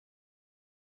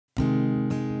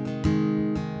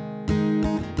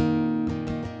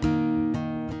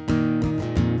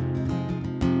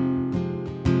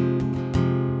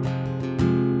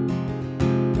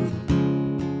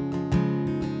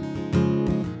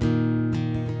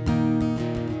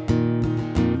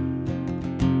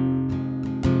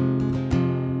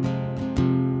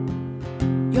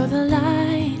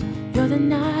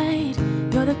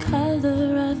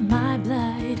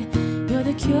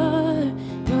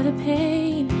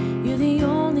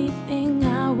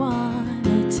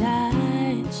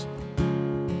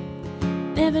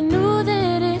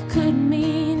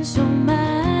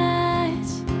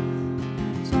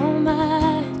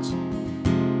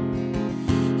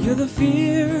You're the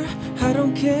fear, I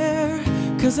don't care,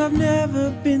 'cause I've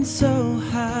never been so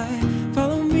high.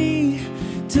 Follow me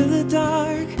to the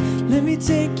dark, let me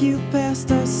take you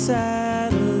past our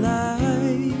satellites.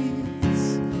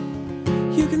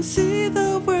 You can see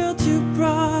the world you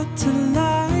brought to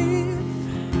life,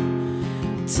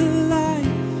 to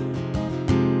life.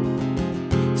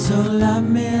 So love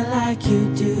me like you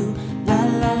do, la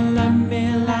la, love me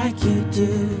like you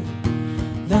do.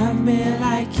 Love me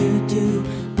like you do,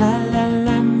 la la,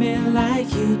 love me like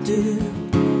you do.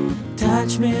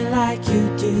 Touch me like you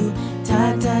do,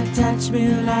 touch me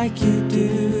like you do.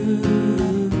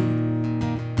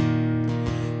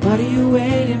 What are you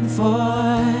waiting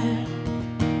for?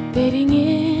 Fading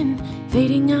in,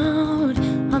 fading out,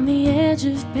 on the edge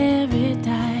of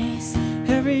paradise.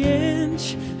 Every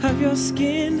inch of your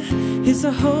skin is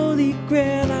a holy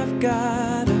grail I've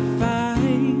gotta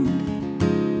find.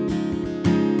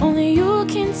 Only you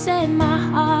can set my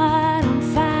heart on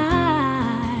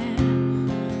fire,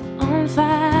 on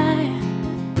fire.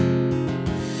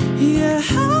 Yeah,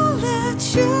 I'll let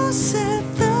you set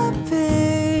the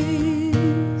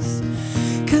pace,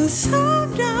 'cause I'm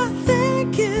not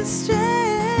thinking straight.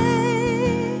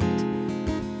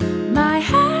 My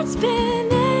heart's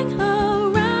spinning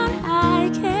around, I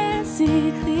can't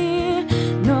see clear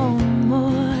no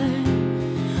more.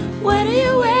 What are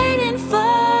you waiting for?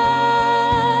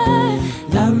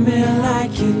 Love me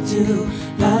like you do,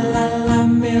 la la,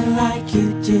 love me like you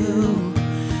do.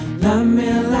 Love me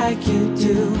like you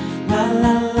do, la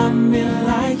la, love me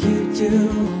like you do.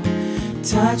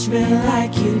 Touch me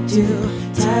like you do,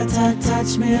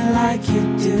 touch me like you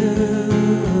do.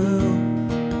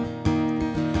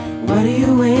 What are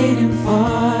you waiting for?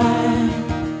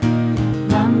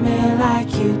 Love me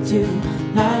like you do,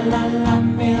 la la, love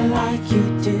me like you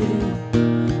do.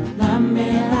 Love me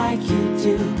like you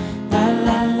do, la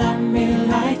la, love me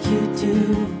like you do.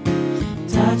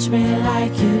 Touch me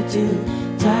like you do,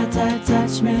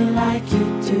 touch me like you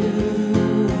do.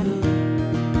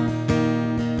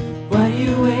 What are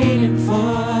you waiting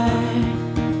for?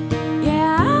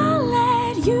 Yeah, I'll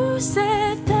let you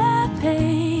set the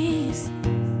pace,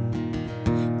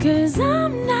 'cause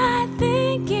I'm not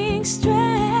thinking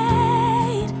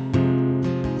straight.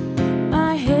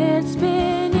 My head's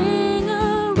spinning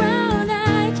around,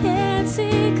 I can't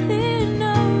see clear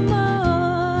no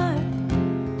more.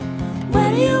 What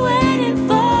are you waiting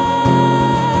for?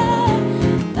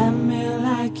 Love me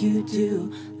like you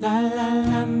do, la la,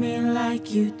 love me like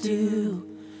you do.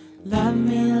 Love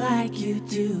me like you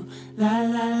do, la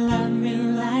la, love me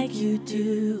like you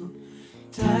do.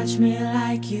 Touch me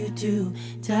like you do,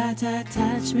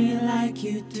 touch me like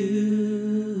you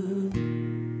do.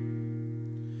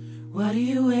 What are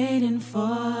you waiting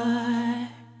for?